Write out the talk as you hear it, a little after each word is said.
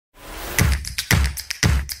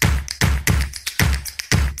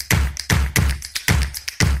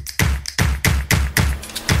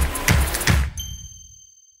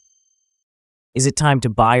Is it time to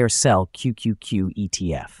buy or sell QQQ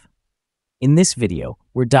ETF? In this video,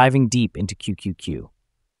 we're diving deep into QQQ.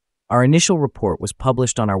 Our initial report was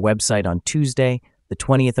published on our website on Tuesday, the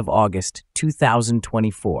 20th of August,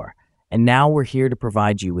 2024, and now we're here to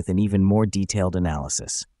provide you with an even more detailed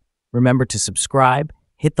analysis. Remember to subscribe,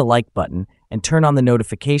 hit the like button, and turn on the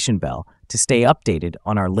notification bell to stay updated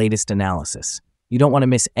on our latest analysis. You don't want to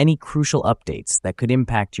miss any crucial updates that could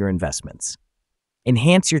impact your investments.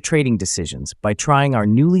 Enhance your trading decisions by trying our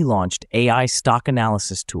newly launched AI stock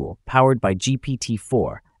analysis tool powered by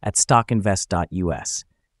GPT-4 at StockInvest.us.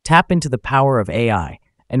 Tap into the power of AI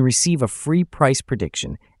and receive a free price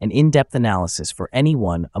prediction and in-depth analysis for any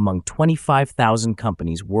one among 25,000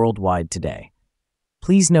 companies worldwide today.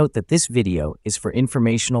 Please note that this video is for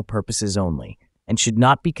informational purposes only and should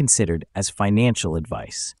not be considered as financial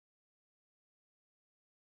advice.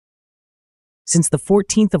 Since the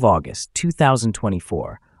 14th of August,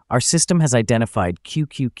 2024, our system has identified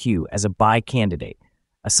QQQ as a buy candidate,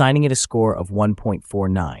 assigning it a score of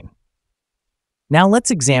 1.49. Now let's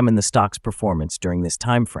examine the stock's performance during this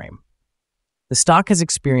time frame. The stock has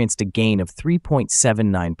experienced a gain of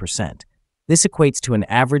 3.79%. This equates to an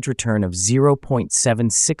average return of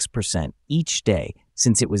 0.76% each day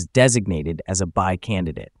since it was designated as a buy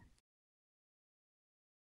candidate.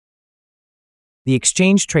 The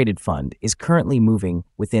exchange-traded fund is currently moving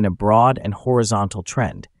within a broad and horizontal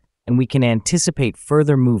trend, and we can anticipate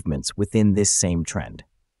further movements within this same trend.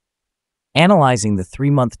 Analyzing the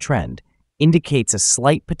 3-month trend indicates a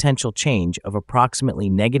slight potential change of approximately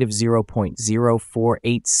negative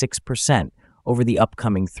 0.0486% over the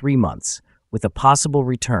upcoming 3 months, with a possible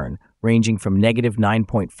return ranging from negative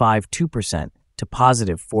 9.52% to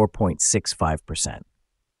positive 4.65%.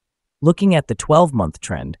 Looking at the 12-month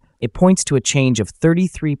trend, it points to a change of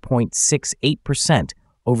 33.68%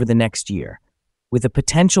 over the next year, with a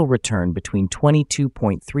potential return between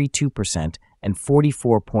 22.32% and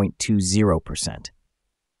 44.20%.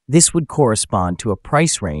 This would correspond to a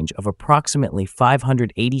price range of approximately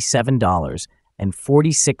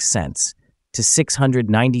 $587.46 to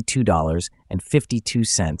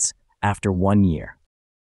 $692.52 after 1 year.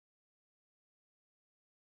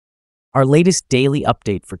 Our latest daily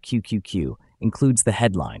update for QQQ includes the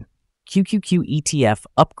headline, QQQ ETF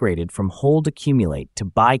upgraded from hold accumulate to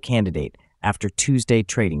buy candidate after Tuesday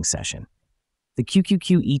trading session. The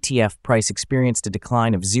QQQ ETF price experienced a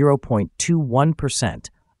decline of 0.21%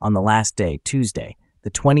 on the last day, Tuesday,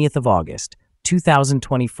 the 20th of August,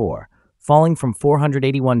 2024, falling from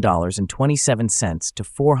 $481.27 to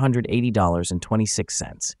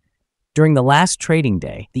 $480.26. During the last trading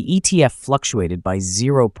day, the ETF fluctuated by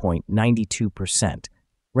 0.92%,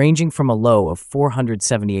 ranging from a low of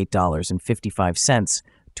 $478.55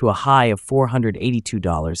 to a high of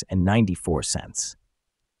 $482.94.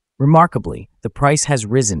 Remarkably, the price has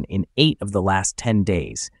risen in 8 of the last 10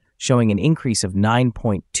 days, showing an increase of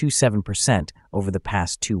 9.27% over the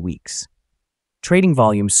past 2 weeks. Trading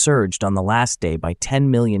volume surged on the last day by 10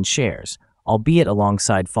 million shares, albeit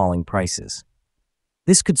alongside falling prices.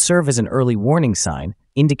 This could serve as an early warning sign,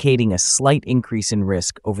 indicating a slight increase in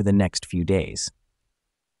risk over the next few days.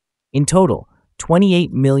 In total,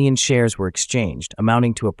 28 million shares were exchanged,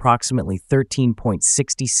 amounting to approximately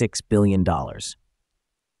 $13.66 billion.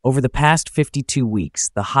 Over the past 52 weeks,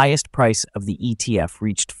 the highest price of the ETF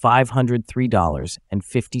reached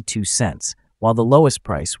 $503.52, while the lowest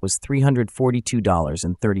price was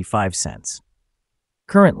 $342.35.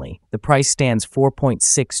 Currently, the price stands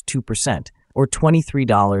 4.62%, or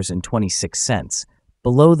 $23.26,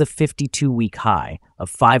 below the 52-week high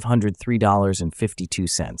of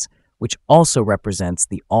 $503.52, which also represents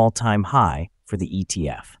the all-time high for the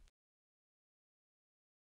ETF.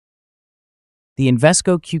 The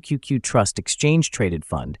Invesco QQQ Trust exchange-traded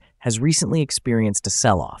fund has recently experienced a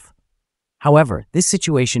sell-off. However, this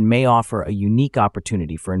situation may offer a unique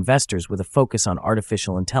opportunity for investors with a focus on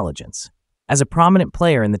artificial intelligence. As a prominent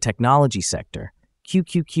player in the technology sector,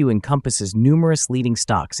 QQQ encompasses numerous leading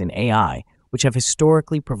stocks in AI, which have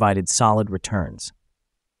historically provided solid returns.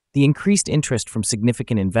 The increased interest from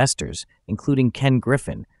significant investors, including Ken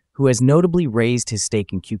Griffin, who has notably raised his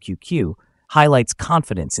stake in QQQ, highlights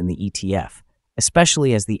confidence in the ETF,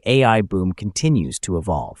 especially as the AI boom continues to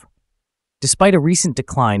evolve. Despite a recent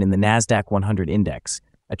decline in the Nasdaq 100 index,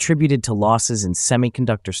 attributed to losses in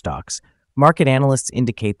semiconductor stocks, market analysts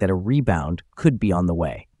indicate that a rebound could be on the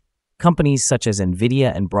way. Companies such as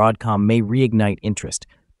Nvidia and Broadcom may reignite interest,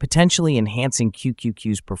 potentially enhancing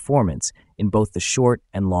QQQ's performance in both the short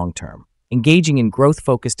and long term. Engaging in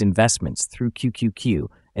growth-focused investments through QQQ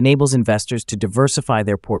enables investors to diversify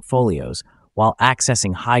their portfolios while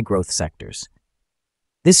accessing high-growth sectors.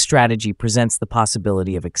 This strategy presents the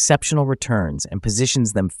possibility of exceptional returns and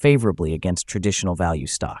positions them favorably against traditional value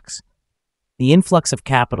stocks. The influx of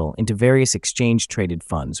capital into various exchange-traded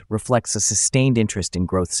funds reflects a sustained interest in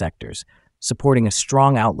growth sectors, supporting a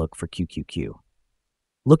strong outlook for QQQ.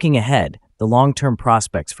 Looking ahead, the long-term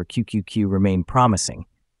prospects for QQQ remain promising,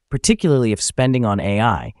 particularly if spending on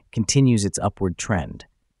AI continues its upward trend.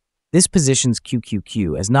 This positions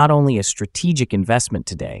QQQ as not only a strategic investment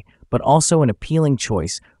today, but also an appealing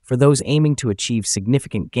choice for those aiming to achieve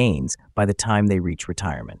significant gains by the time they reach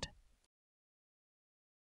retirement.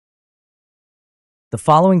 The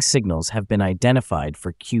following signals have been identified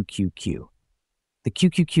for QQQ. The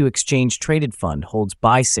QQQ Exchange Traded Fund holds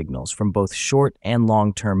buy signals from both short and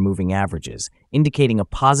long-term moving averages, indicating a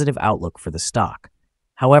positive outlook for the stock.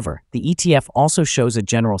 However, the ETF also shows a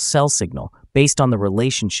general sell signal based on the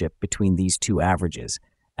relationship between these two averages,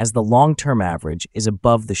 as the long-term average is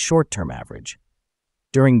above the short-term average.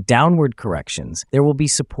 During downward corrections, there will be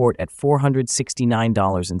support at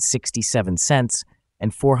 $469.67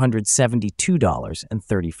 and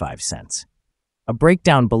 $472.35. A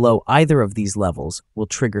breakdown below either of these levels will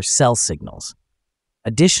trigger sell signals.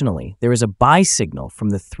 Additionally, there is a buy signal from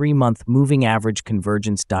the 3-month Moving Average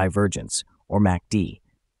Convergence Divergence, or MACD.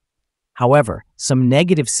 However, some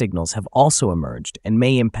negative signals have also emerged and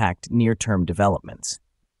may impact near-term developments.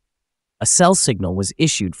 A sell signal was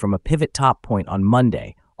issued from a pivot top point on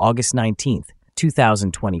Monday, August 19,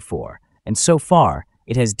 2024, and so far,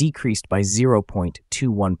 it has decreased by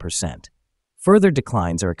 0.21%. Further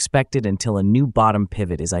declines are expected until a new bottom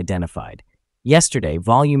pivot is identified. Yesterday,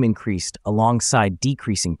 volume increased alongside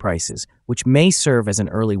decreasing prices, which may serve as an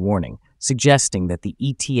early warning, suggesting that the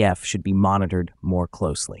ETF should be monitored more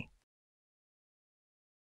closely.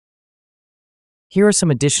 Here are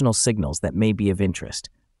some additional signals that may be of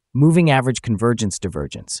interest. Moving Average Convergence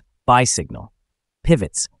Divergence, buy signal.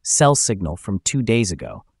 Pivots, sell signal from 2 days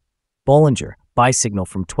ago. Bollinger, buy signal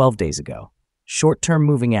from 12 days ago. Short-term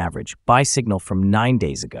moving average, buy signal from 9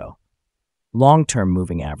 days ago. Long-term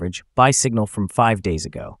moving average, buy signal from 5 days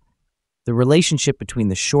ago. The relationship between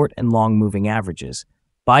the short and long moving averages,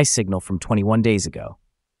 buy signal from 21 days ago.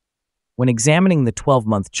 When examining the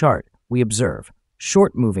 12-month chart, we observe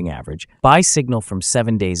short moving average, buy signal from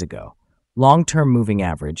 7 days ago. Long-term moving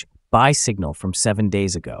average, buy signal from 7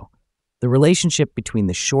 days ago. The relationship between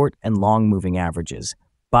the short and long moving averages,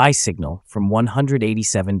 buy signal from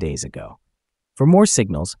 187 days ago. For more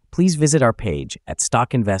signals, please visit our page at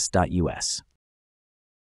StockInvest.us.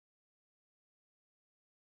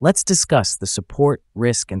 Let's discuss the support,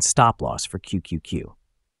 risk, and stop loss for QQQ.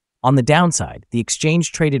 On the downside, the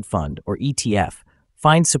Exchange Traded Fund, or ETF,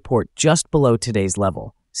 finds support just below today's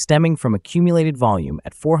level, stemming from accumulated volume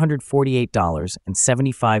at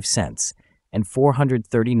 $448.75 and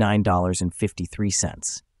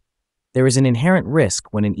 $439.53. There is an inherent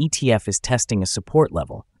risk when an ETF is testing a support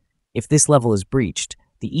level. If this level is breached,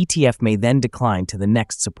 the ETF may then decline to the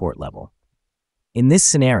next support level. In this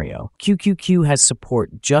scenario, QQQ has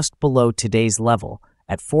support just below today's level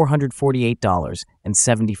at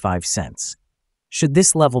 $448.75. Should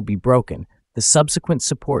this level be broken, the subsequent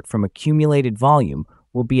support from accumulated volume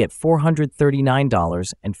will be at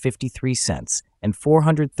 $439.53 and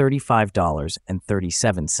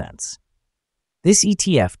 $435.37. This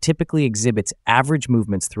ETF typically exhibits average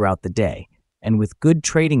movements throughout the day, and with good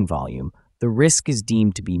trading volume, the risk is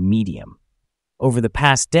deemed to be medium. Over the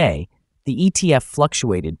past day, the ETF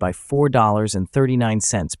fluctuated by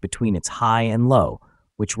 $4.39 between its high and low,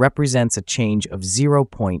 which represents a change of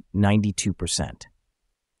 0.92%.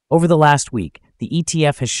 Over the last week, the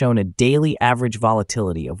ETF has shown a daily average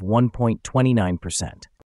volatility of 1.29%.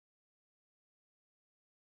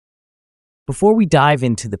 Before we dive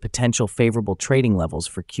into the potential favorable trading levels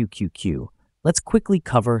for QQQ, let's quickly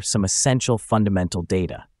cover some essential fundamental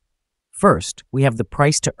data. First, we have the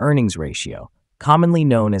price-to-earnings ratio, commonly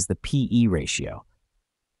known as the PE ratio.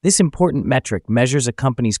 This important metric measures a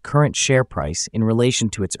company's current share price in relation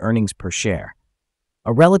to its earnings per share.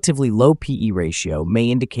 A relatively low PE ratio may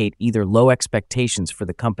indicate either low expectations for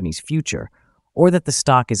the company's future or that the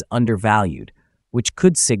stock is undervalued, which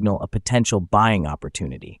could signal a potential buying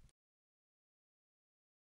opportunity.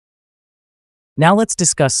 Now let's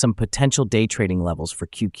discuss some potential day trading levels for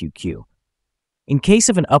QQQ. In case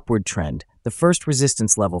of an upward trend, the first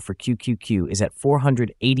resistance level for QQQ is at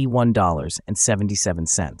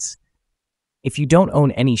 $481.77. If you don't own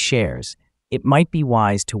any shares, it might be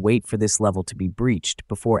wise to wait for this level to be breached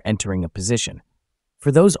before entering a position.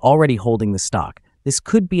 For those already holding the stock, this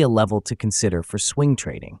could be a level to consider for swing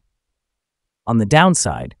trading. On the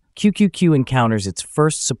downside, QQQ encounters its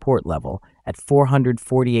first support level at at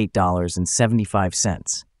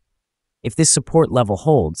 $448.75. If this support level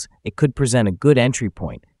holds, it could present a good entry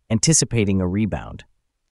point, anticipating a rebound.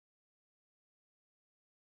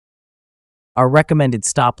 Our recommended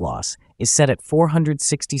stop loss is set at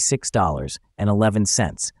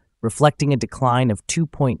 $466.11, reflecting a decline of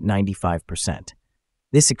 2.95%.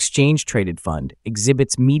 This exchange-traded fund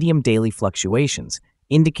exhibits medium daily fluctuations,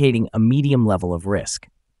 indicating a medium level of risk.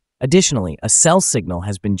 Additionally, a sell signal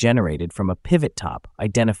has been generated from a pivot top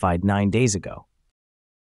identified 9 days ago.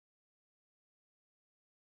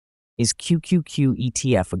 Is QQQ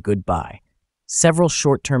ETF a good buy? Several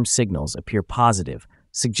short-term signals appear positive,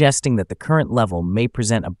 suggesting that the current level may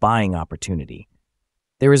present a buying opportunity.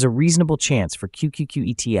 There is a reasonable chance for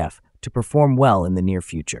QQQ ETF to perform well in the near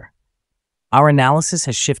future. Our analysis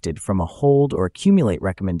has shifted from a hold or accumulate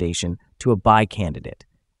recommendation to a buy candidate.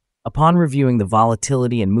 Upon reviewing the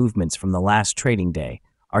volatility and movements from the last trading day,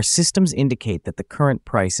 our systems indicate that the current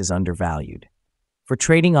price is undervalued. For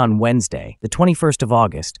trading on Wednesday, the 21st of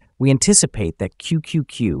August, we anticipate that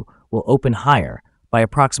QQQ will open higher by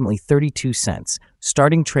approximately 32 cents,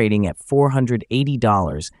 starting trading at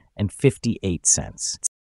 $480.58.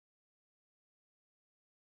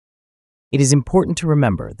 It is important to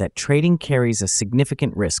remember that trading carries a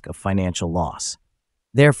significant risk of financial loss.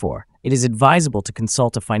 Therefore, it is advisable to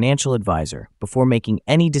consult a financial advisor before making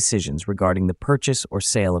any decisions regarding the purchase or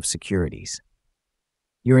sale of securities.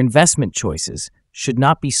 Your investment choices should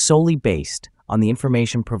not be solely based on the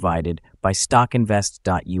information provided by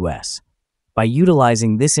StockInvest.us. By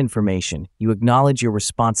utilizing this information, you acknowledge your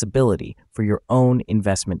responsibility for your own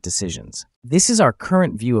investment decisions. This is our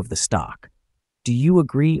current view of the stock. Do you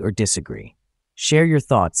agree or disagree? Share your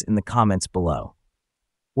thoughts in the comments below.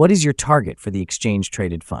 What is your target for the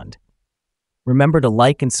exchange-traded fund? Remember to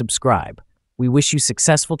like and subscribe. We wish you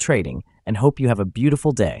successful trading and hope you have a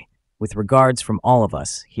beautiful day. With regards from all of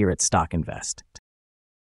us here at StockInvest.